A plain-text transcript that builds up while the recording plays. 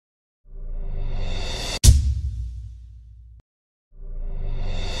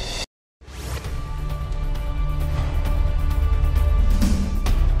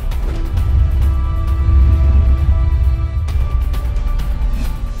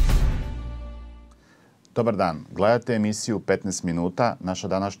Dobar dan. Gledate emisiju 15 minuta. Naša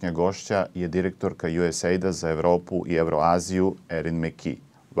današnja gošća je direktorka USAID-a za Evropu i Evroaziju Erin Meki.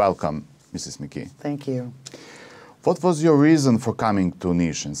 Welcome, Mrs. Meki. Thank you. What was your reason for coming to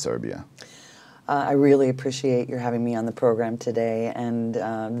Niš in Serbia? I really appreciate your having me on the program today, and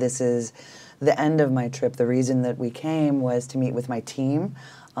this is the end of my trip. The reason that we came was to meet with my team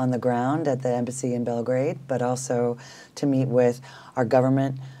on the ground at the embassy in Belgrade, but also to meet with our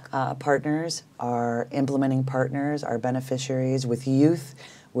government partners, our implementing partners, our beneficiaries, with youth,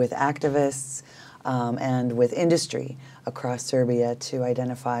 with activists, and with industry across Serbia to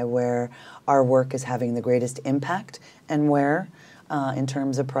identify where our work is having the greatest impact and where, in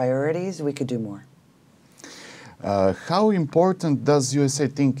terms of priorities, we could do more. How important does USA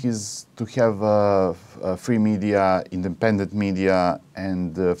think is to have free media, independent media,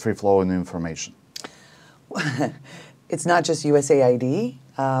 and free flow of information? It's not just USAID.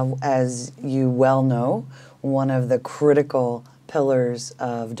 As you well know, one of the critical pillars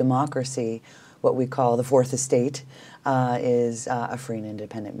of democracy, what we call the fourth estate, is a free and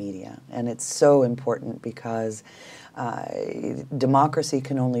independent media. And it's so important because democracy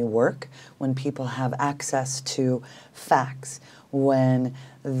can only work when people have access to facts, when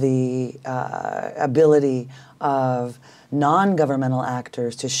the ability of non-governmental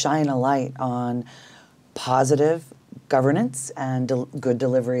actors to shine a light on positive governance and good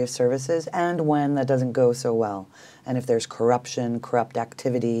delivery of services, and when that doesn't go so well. And if there's corruption, corrupt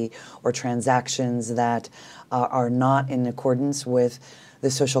activity, or transactions that are not in accordance with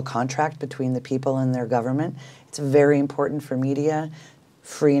the social contract between the people and their government, it's very important for media,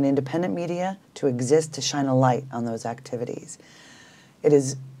 free and independent media, to exist to shine a light on those activities. It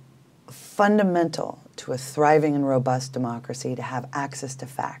is fundamental to a thriving and robust democracy to have access to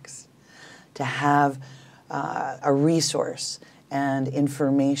facts, to have a resource and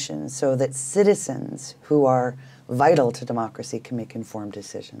information so that citizens who are vital to democracy can make informed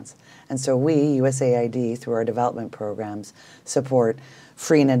decisions. And so we, USAID, through our development programs, support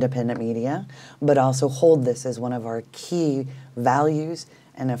free and independent media, but also hold this as one of our key values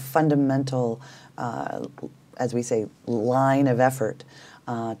and a fundamental, as we say, line of effort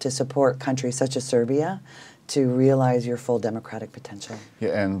to support countries such as Serbia to realize your full democratic potential.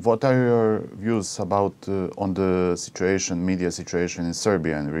 Yeah, and what are your views about on the situation, media situation in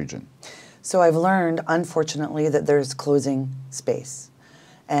Serbia and the region? So I've learned, unfortunately, that there's closing space,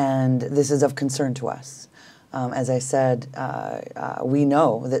 and this is of concern to us. As I said, we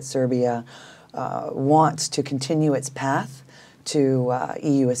know that Serbia wants to continue its path to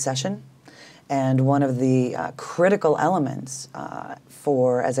EU accession, and one of the critical elements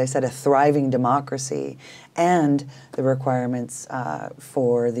for, as I said, a thriving democracy and the requirements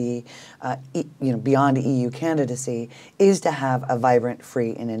for the beyond EU candidacy is to have a vibrant,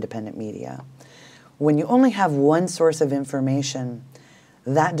 free, and independent media. When you only have one source of information,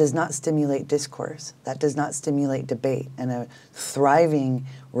 that does not stimulate discourse. That does not stimulate debate. And a thriving,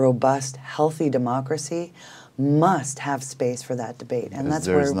 robust, healthy democracy must have space for that debate. And that's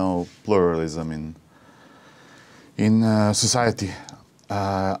there's no pluralism in society.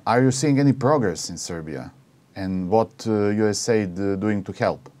 Are you seeing any progress in Serbia? And what USAID doing to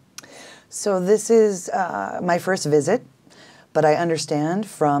help? So this is my first visit, but I understand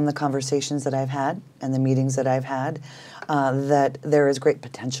from the conversations that I've had and the meetings that I've had that there is great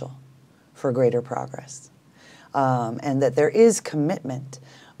potential for greater progress, and that there is commitment,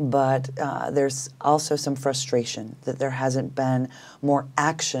 but there's also some frustration that there hasn't been more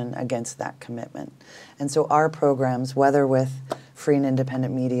action against that commitment. And so our programs, whether with free and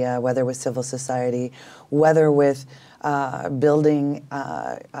independent media, whether with civil society, whether with building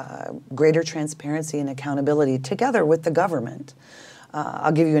greater transparency and accountability together with the government.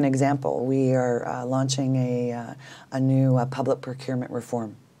 I'll give you an example. We are launching a new public procurement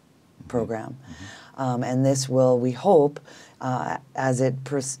reform program. And this will, we hope, as it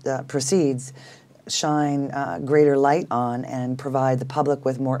proceeds, shine greater light on and provide the public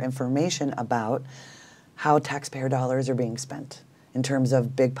with more information about how taxpayer dollars are being spent in terms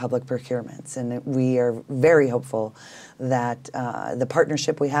of big public procurements. And we are very hopeful that the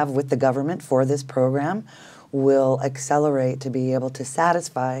partnership we have with the government for this program will accelerate to be able to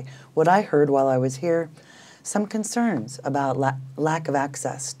satisfy what I heard while I was here, some concerns about lack of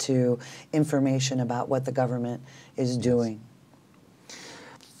access to information about what the government is doing.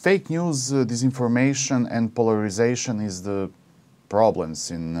 Fake news, disinformation, and polarization is the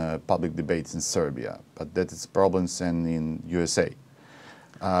problems in public debates in Serbia, but that is problems in USA.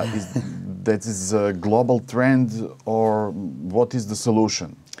 That is a global trend, or what is the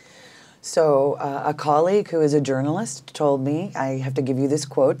solution? So a colleague who is a journalist told me, I have to give you this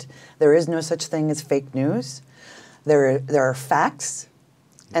quote, there is no such thing as fake news. There are facts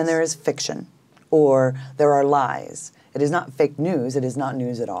and there is fiction, or there are lies. It is not fake news, it is not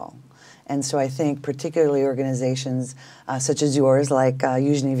news at all. And so I think particularly organizations such as yours, like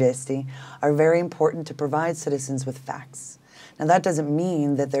Južne Vesti, are very important to provide citizens with facts. Now that doesn't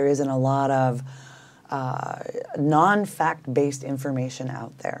mean that there isn't a lot of non-fact-based information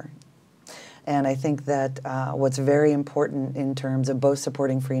out there. And I think that what's very important in terms of both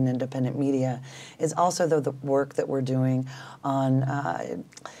supporting free and independent media is also the work that we're doing on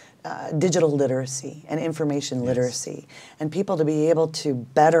digital literacy and information literacy, and people to be able to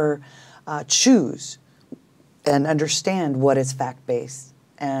better choose and understand what is fact-based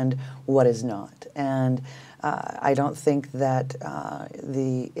and what is not. And I don't think that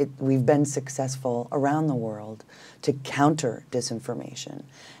we've been successful around the world to counter disinformation.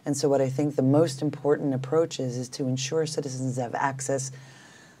 And so what I think the most important approach is to ensure citizens have access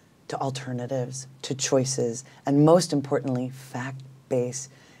to alternatives, to choices, and most importantly,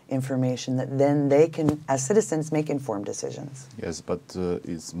 fact-based information that then they can, as citizens, make informed decisions. Yes, but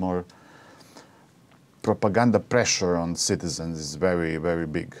it's more propaganda pressure on citizens is very, very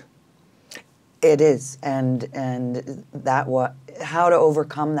big. It is, and how to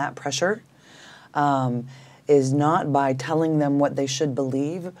overcome that pressure is not by telling them what they should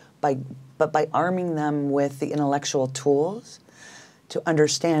believe, but by arming them with the intellectual tools to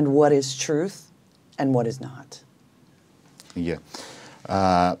understand what is truth and what is not. Yeah.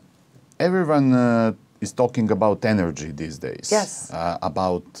 Everyone is talking about energy these days. Yes.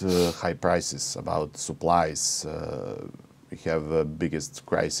 About high prices, about supplies. We have the biggest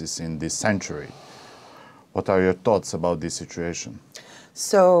crisis in this century. What are your thoughts about this situation?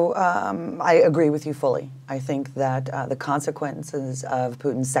 So I agree with you fully. I think that the consequences of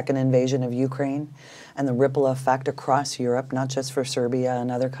Putin's second invasion of Ukraine and the ripple effect across Europe, not just for Serbia and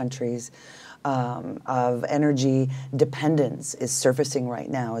other countries, of energy dependence is surfacing right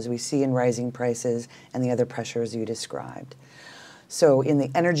now, as we see in rising prices and the other pressures you described. So in the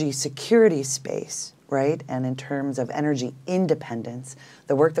energy security space, right, and in terms of energy independence,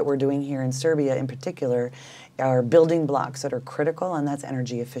 the work that we're doing here in Serbia in particular are building blocks that are critical, and that's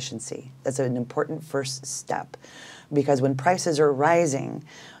energy efficiency. That's an important first step, because when prices are rising,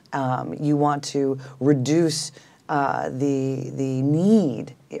 you want to reduce the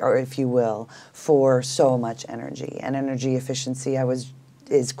need, or if you will, for so much energy. And energy efficiency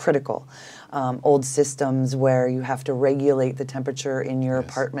is critical. Old systems where you have to regulate the temperature in your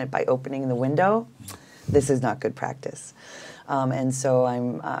apartment by opening the window, this is not good practice. And so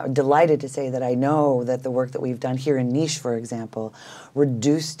I'm delighted to say that I know that the work that we've done here in Niš, for example,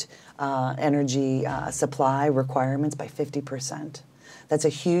 reduced energy supply requirements by 50%. That's a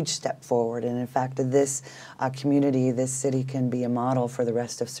huge step forward, and in fact, this community, this city can be a model for the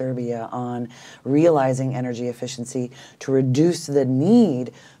rest of Serbia on realizing energy efficiency to reduce the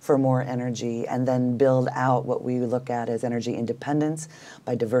need for more energy and then build out what we look at as energy independence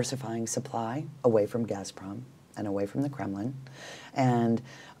by diversifying supply away from Gazprom and away from the Kremlin, and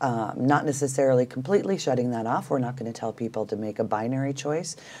not necessarily completely shutting that off. We're not going to tell people to make a binary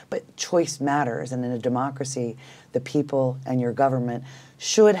choice, but choice matters, and in a democracy, the people and your government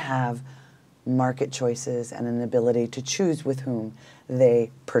should have market choices and an ability to choose with whom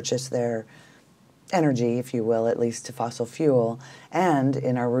they purchase their energy, if you will, at least to fossil fuel. And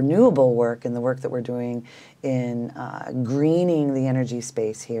in our renewable work and the work that we're doing in greening the energy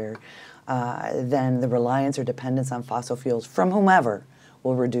space here, then the reliance or dependence on fossil fuels from whomever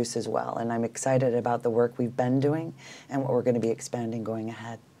will reduce as well. And I'm excited about the work we've been doing and what we're going to be expanding going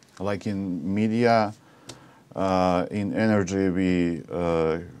ahead. Like in media, in energy, we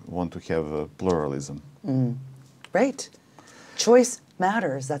want to have pluralism. Right. Choice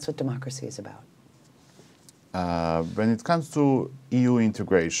matters. That's what democracy is about. When it comes to EU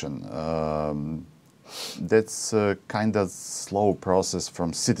integration, that's a kind of slow process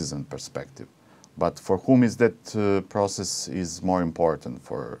from citizen perspective. But for whom is that process is more important?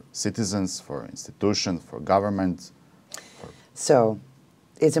 For citizens, for institutions, for government? So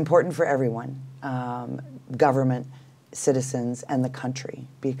it's important for everyone, government, citizens, and the country,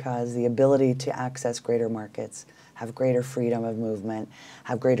 because the ability to access greater markets, have greater freedom of movement,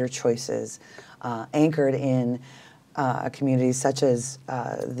 have greater choices, anchored in communities such as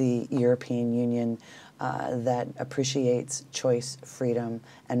the European Union that appreciates choice, freedom,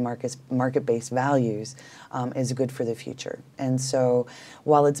 and market-based values is good for the future. And so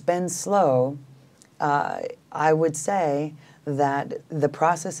while it's been slow, I would say that the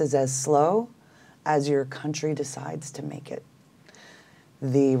process is as slow as your country decides to make it.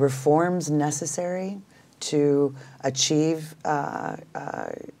 the reforms necessary to achieve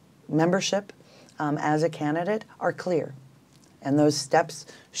membership as a candidate are clear. And those steps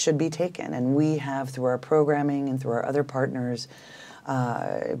should be taken. And we have, through our programming and through our other partners,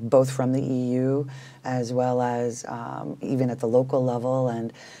 both from the EU as well as even at the local level,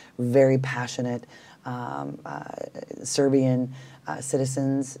 and very passionate Serbian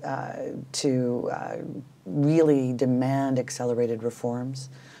citizens to really demand accelerated reforms,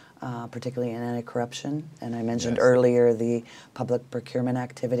 particularly in anti-corruption. And I mentioned earlier the public procurement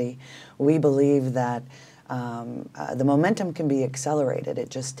activity. We believe that the momentum can be accelerated. It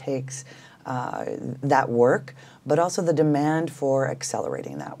just takes that work, but also the demand for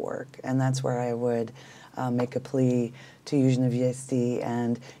accelerating that work. And that's where I would make a plea to Južne Vesti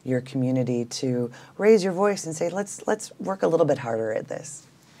and your community to raise your voice and say, let's work a little bit harder at this.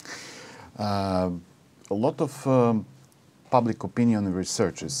 A lot of public opinion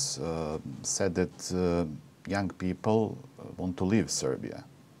researchers said that young people want to leave Serbia.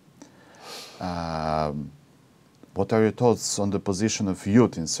 What are your thoughts on the position of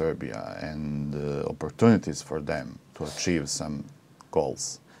youth in Serbia and opportunities for them to achieve some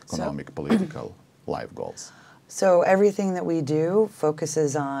goals, economic, political, life goals? So everything that we do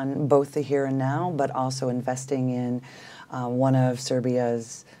focuses on both the here and now, but also investing in one of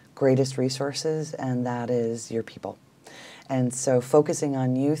Serbia's greatest resources, and that is your people. And so focusing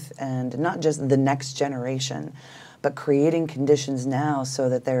on youth and not just the next generation, but creating conditions now so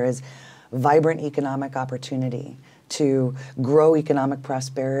that there is vibrant economic opportunity to grow economic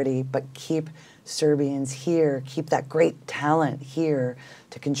prosperity, but keep Serbians here, keep that great talent here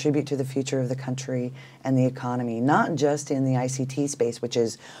to contribute to the future of the country and the economy, not just in the ICT space, which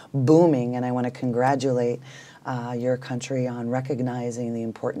is booming, and I want to congratulate your country on recognizing the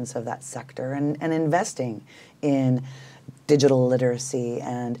importance of that sector and investing in digital literacy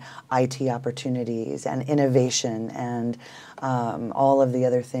and IT opportunities and innovation and all of the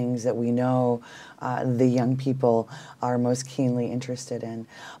other things that we know the young people are most keenly interested in.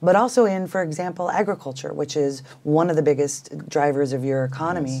 But also in, for example, agriculture, which is one of the biggest drivers of your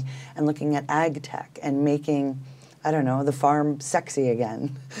economy, and looking at ag tech and making, I don't know, the farm sexy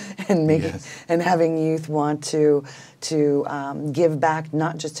again, and making and having youth want to give back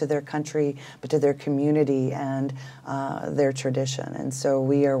not just to their country but to their community and their tradition. And so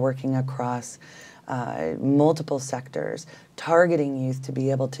we are working across multiple sectors, targeting youth to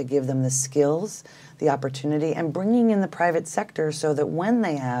be able to give them the skills, the opportunity, and bringing in the private sector so that when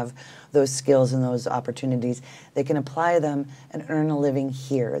they have those skills and those opportunities, they can apply them and earn a living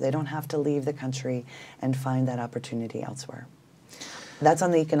here. They don't have to leave the country and find that opportunity elsewhere. That's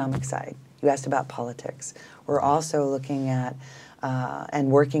on the economic side. You asked about politics. We're also looking at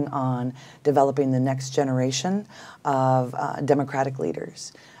and working on developing the next generation of democratic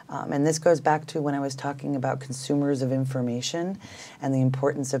leaders. And this goes back to when I was talking about consumers of information and the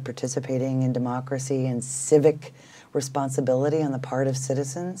importance of participating in democracy and civic responsibility on the part of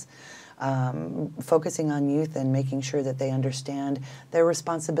citizens, focusing on youth and making sure that they understand their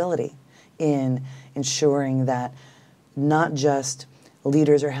responsibility in ensuring that not just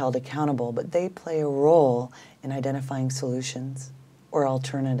leaders are held accountable, but they play a role in identifying solutions or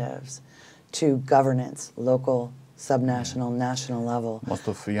alternatives to governance, local, subnational, national level. Most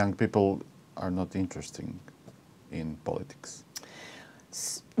of young people are not interested in politics.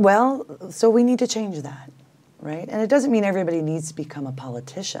 Well, so we need to change that, right? And it doesn't mean everybody needs to become a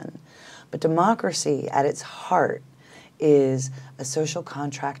politician, but democracy at its heart is a social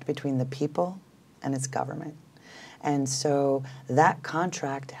contract between the people and its government. And so that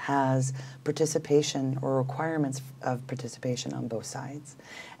contract has participation or requirements of participation on both sides.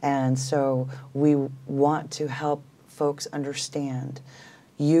 And so we want to help folks understand,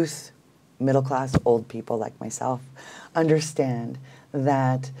 youth, middle class, old people like myself, understand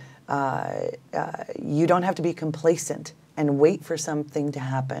that you don't have to be complacent and wait for something to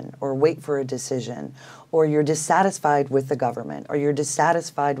happen or wait for a decision, or you're dissatisfied with the government, or you're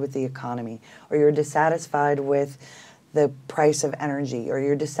dissatisfied with the economy, or you're dissatisfied with the price of energy, or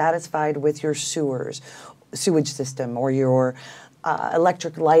you're dissatisfied with your sewage system, or your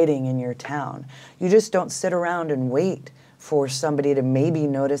electric lighting in your town. You just don't sit around and wait for somebody to maybe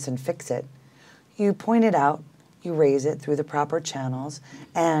notice and fix it. You point it out, you raise it through the proper channels,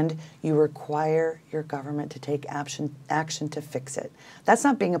 and you require your government to take action to fix it. That's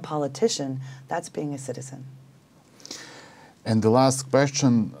not being a politician, that's being a citizen. And the last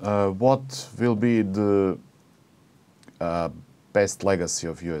question, what will be the best legacy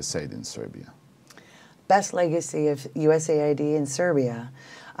of USAID in Serbia? Best legacy of USAID in Serbia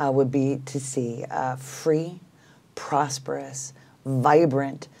would be to see a free, prosperous,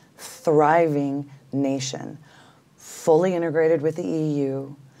 vibrant, thriving nation, fully integrated with the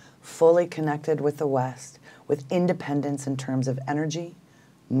EU, fully connected with the West, with independence in terms of energy,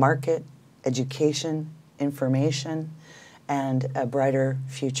 market, education, information, and a brighter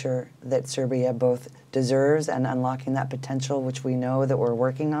future that Serbia both deserves, and unlocking that potential, which we know that we're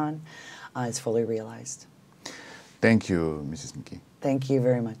working on, is fully realized. Thank you, Mrs. Meki. Thank you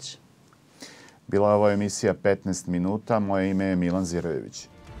very much. Bila je ovo emisija 15 minuta. Moje ime je Milan Zirojević.